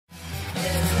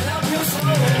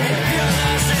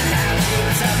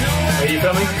you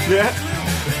filming? Yeah.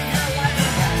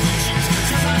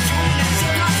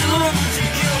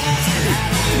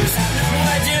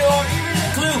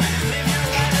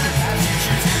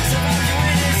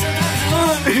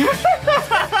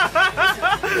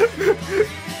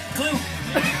 Clue.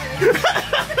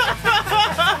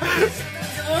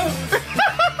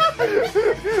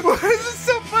 Why is this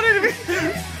so funny to me?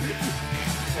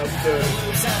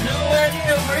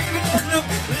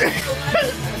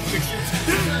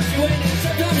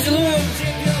 Sometimes you lose.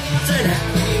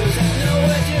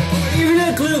 Even a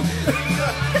clue.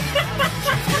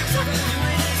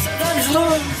 Sometimes you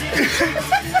lose.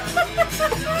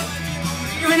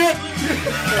 Even a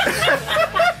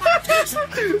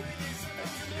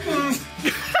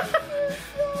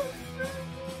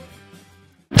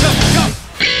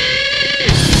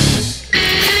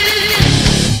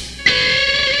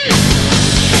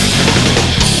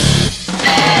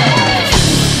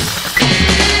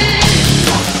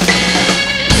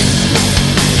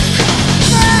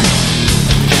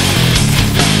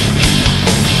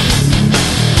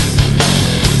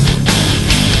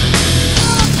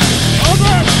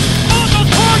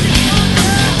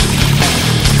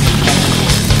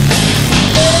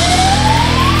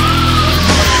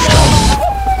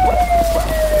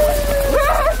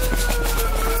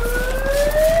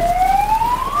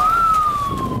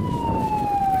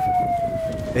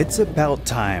It's about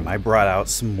time I brought out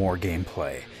some more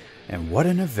gameplay, and what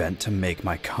an event to make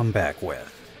my comeback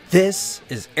with. This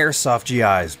is Airsoft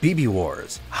GI's BB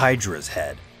Wars Hydra's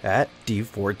Head at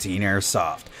D14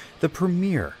 Airsoft, the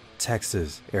premier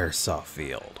Texas airsoft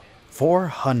field.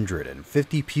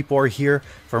 450 people are here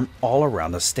from all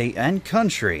around the state and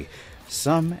country,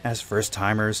 some as first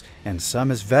timers and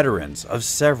some as veterans of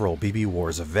several BB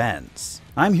Wars events.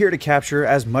 I'm here to capture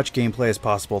as much gameplay as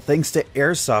possible thanks to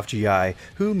Airsoft GI,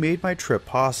 who made my trip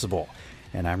possible,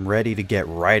 and I'm ready to get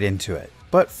right into it.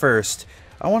 But first,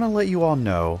 I want to let you all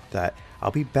know that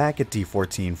I'll be back at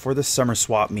D14 for the summer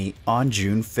swap meet on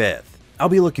June 5th. I'll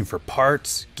be looking for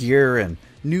parts, gear, and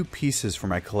new pieces for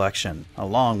my collection,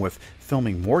 along with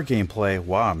filming more gameplay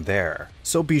while I'm there.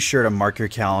 So be sure to mark your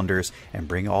calendars and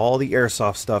bring all the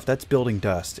airsoft stuff that's building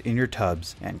dust in your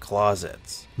tubs and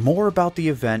closets. More about the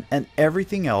event and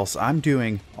everything else I'm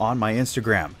doing on my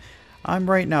Instagram. I'm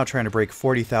right now trying to break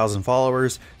 40,000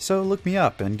 followers, so look me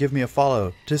up and give me a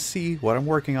follow to see what I'm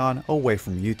working on away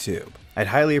from YouTube. I'd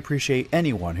highly appreciate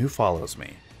anyone who follows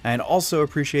me, and also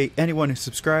appreciate anyone who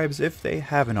subscribes if they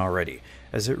haven't already,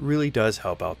 as it really does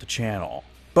help out the channel.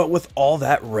 But with all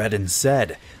that read and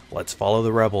said, let's follow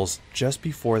the rebels just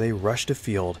before they rush to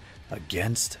field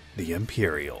against the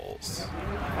Imperials.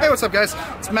 Hey, what's up guys?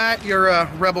 It's Matt, your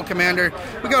rebel commander.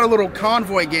 We got a little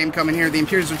convoy game coming here. The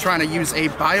Imperials are trying to use a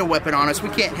bioweapon on us. We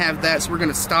can't have that, so we're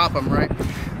gonna stop them, right?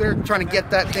 They're trying to get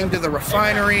that thing to the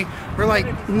refinery. We're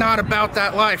like, not about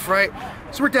that life, right?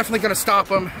 So we're definitely gonna stop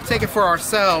them, take it for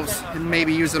ourselves, and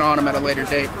maybe use it on them at a later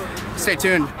date. Stay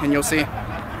tuned, and you'll see.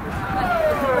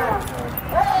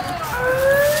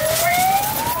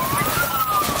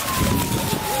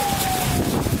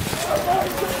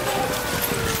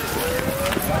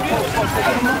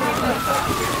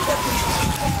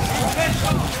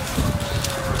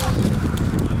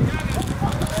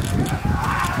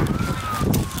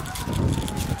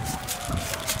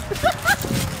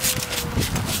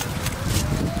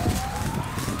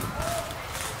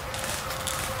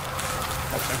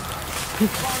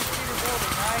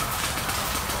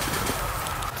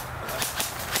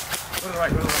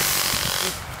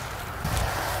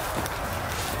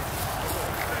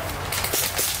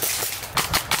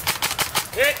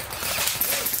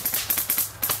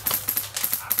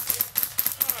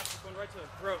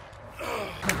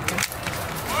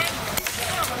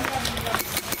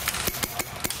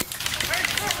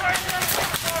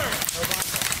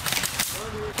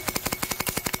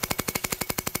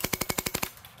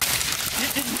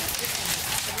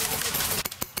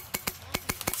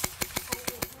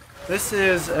 This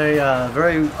is a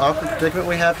very awkward predicament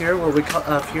we have here, where we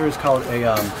here is called a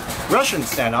Russian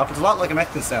standoff. It's a lot like a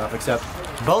Mexican standoff, except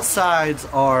both sides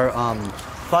are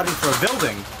fighting for a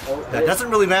building that doesn't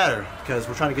really matter because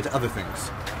we're trying to get to other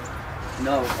things.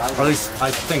 No, or at least I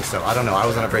think so. I don't know. I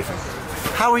was on a briefing.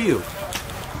 How are you?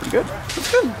 Good. It's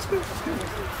good. It's good. It's good.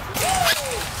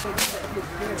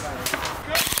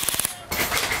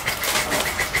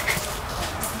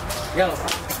 Yo,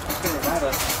 it's gonna revive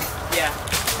us. Yeah.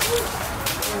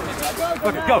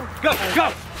 Okay, go, go,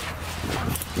 go!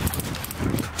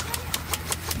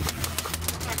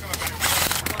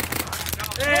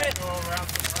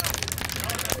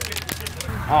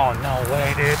 Oh, no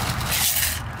way, dude.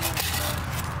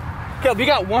 Caleb, you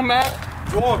got one map?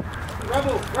 Go on.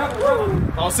 Rebel.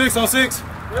 All six, all six.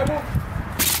 Rebel.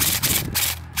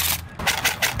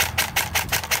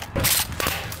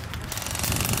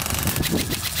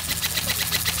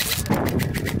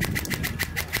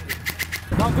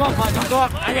 Don't go up, Mike. Don't go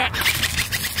up. I got.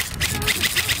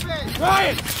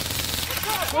 Ryan!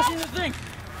 Pushing the thing.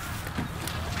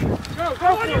 Go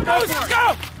for it.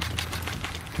 Go!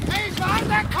 Hey, he's behind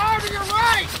that car to your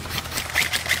right!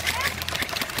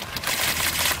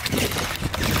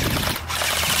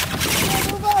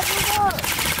 Move up!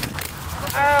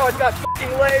 Ow, it's got fucking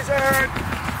lasered.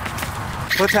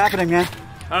 What's happening, man?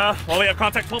 Well, we have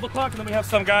contact 12 o'clock, and then we have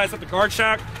some guys at the guard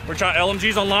shack. We're trying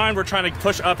LMGs online. We're trying to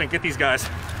push up and get these guys.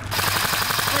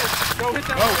 Go hit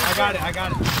that. Oh, I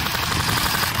got it.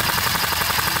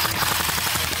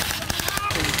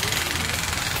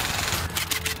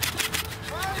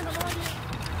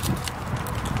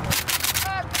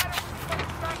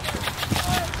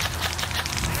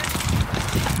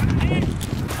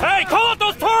 Hey, call out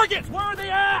those targets! Where are they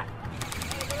at?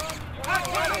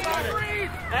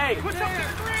 Hey, Push up to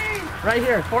the green! Right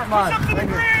here, Fort Mod. Push up to the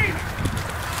green!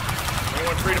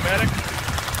 anyone free to medic?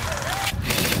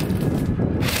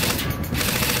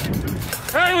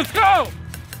 Hey, let's go!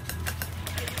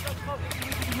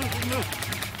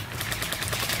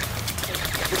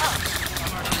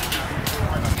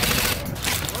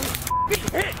 Get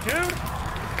hit, dude!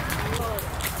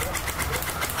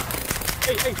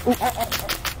 Hey! Ooh,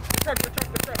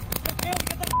 the truck. Hey, get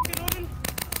the f***ing moving!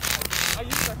 I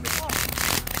use that to walk.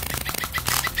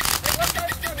 Hey, what's that?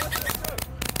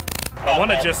 I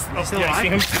wanna just... Oh, yeah, you see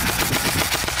him?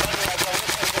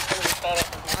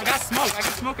 I got smoke. I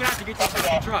can smoke it out to get you to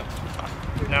the truck.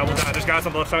 Now we're done. There's guys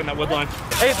on the left side in that wood line.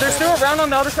 Hey, they're still around on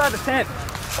the other side of the tent.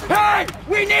 Hey!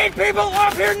 We need people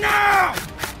up here now!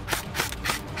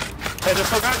 Hey, there's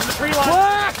still guys in the tree line.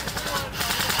 What?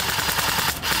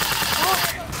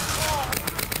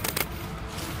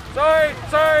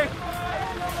 Sorry.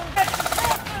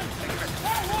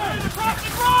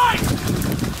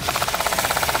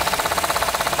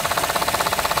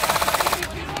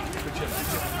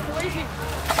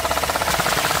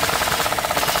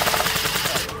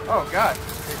 Oh god,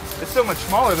 it's so much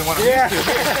smaller than what I'm used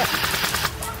to.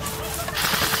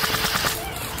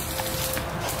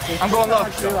 I'm going low.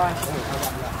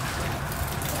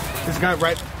 This guy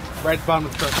right at the bottom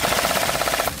of the truck.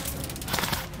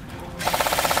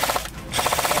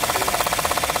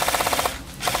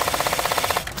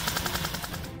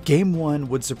 Game 1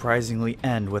 would surprisingly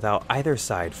end without either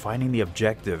side finding the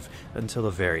objective until the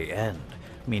very end,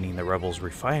 meaning the Rebels'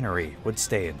 refinery would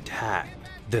stay intact.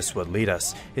 This would lead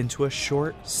us into a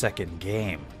short second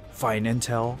game. Find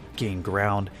intel, gain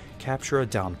ground, capture a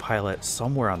downed pilot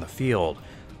somewhere on the field.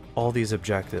 All these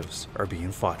objectives are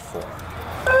being fought for.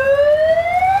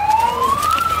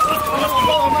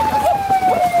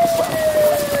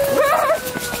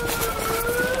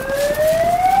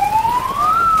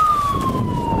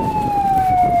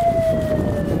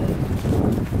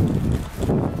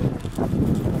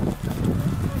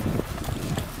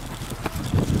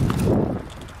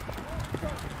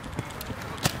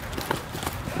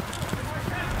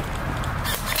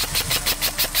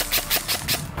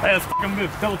 Hey, let's fucking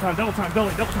move. Double time, Billy,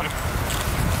 double time.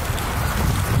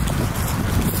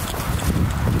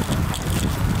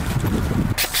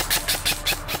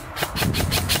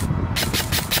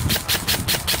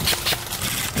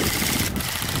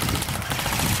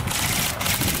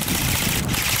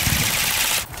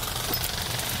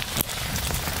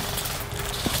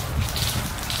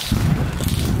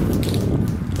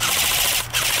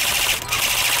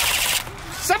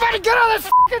 Somebody get on this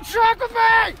fucking truck with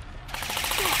me!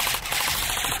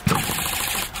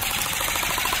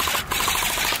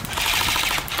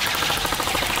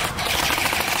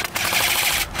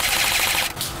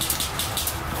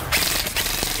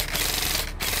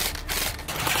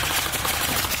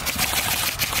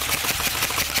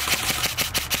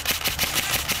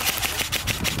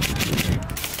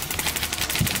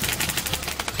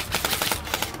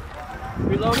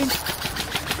 Reloading.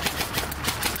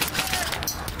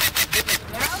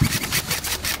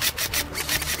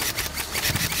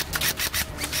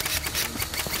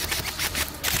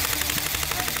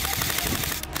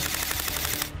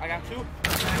 I got two.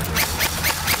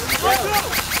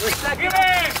 Give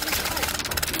it!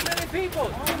 Too many people.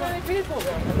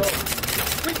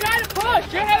 We gotta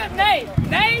push. You have it,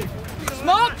 Nate.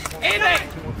 Smoke, anything.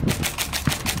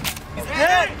 He's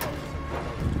dead.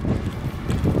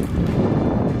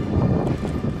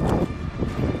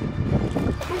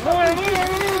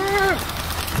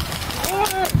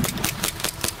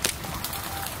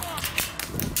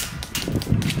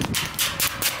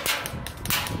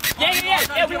 Yeah.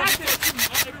 Yeah, we have to.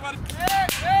 Everybody.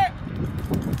 Hey!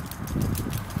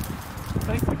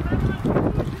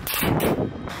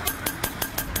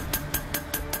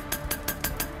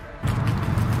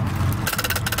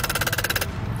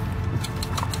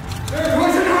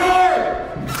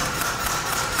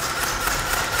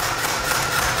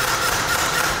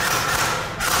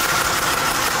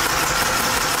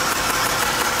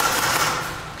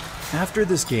 After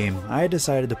this game, I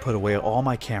decided to put away all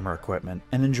my camera equipment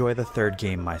and enjoy the third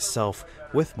game myself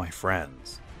with my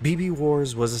friends. BB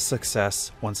Wars was a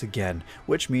success once again,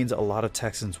 which means a lot of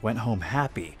Texans went home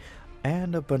happy,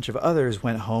 and a bunch of others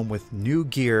went home with new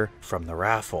gear from the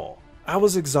raffle. I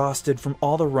was exhausted from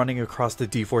all the running across the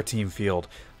D14 field,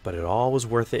 but it all was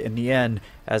worth it in the end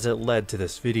as it led to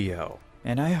this video.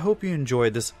 And I hope you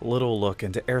enjoyed this little look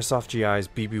into Airsoft GI's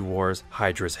BB Wars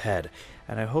Hydra's head,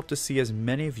 and I hope to see as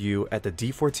many of you at the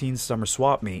D14 Summer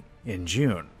Swap Meet in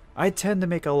June. I tend to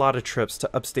make a lot of trips to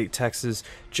upstate Texas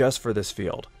just for this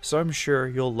field, so I'm sure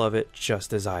you'll love it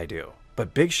just as I do.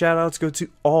 But big shoutouts go to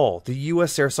all the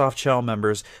USAirsoft channel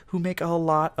members who make a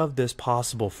lot of this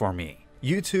possible for me.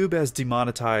 YouTube has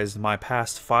demonetized my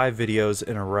past 5 videos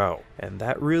in a row, and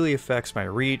that really affects my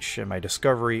reach and my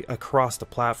discovery across the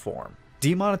platform.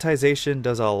 Demonetization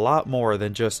does a lot more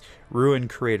than just ruin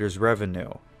creators' revenue,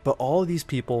 but all of these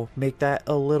people make that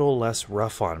a little less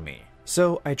rough on me.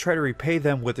 So I try to repay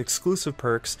them with exclusive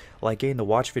perks like getting to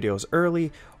watch videos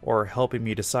early or helping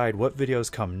me decide what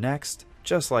videos come next,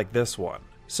 just like this one.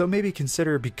 So maybe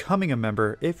consider becoming a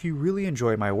member if you really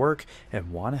enjoy my work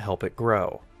and want to help it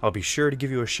grow. I'll be sure to give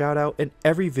you a shout out in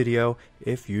every video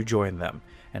if you join them,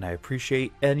 and I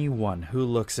appreciate anyone who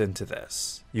looks into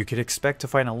this. You can expect to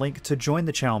find a link to join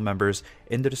the channel members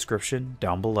in the description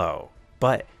down below.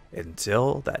 But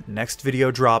until that next video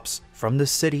drops from the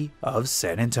city of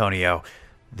San Antonio,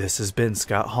 this has been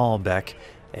Scott Hollenbeck,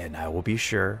 and I will be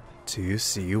sure to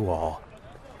see you all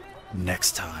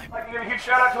next time. I'd like to give a huge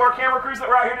shout out to our camera crews that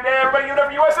were out here today. Everybody give it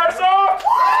up for USAirsoft!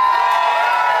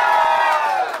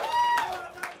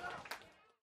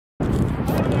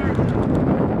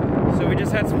 So we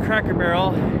just had some Cracker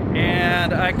Barrel,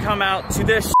 and I come out to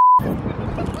this.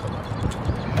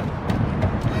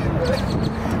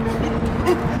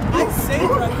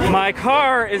 My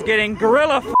car is getting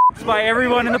gorilla f***ed by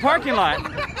everyone in the parking lot.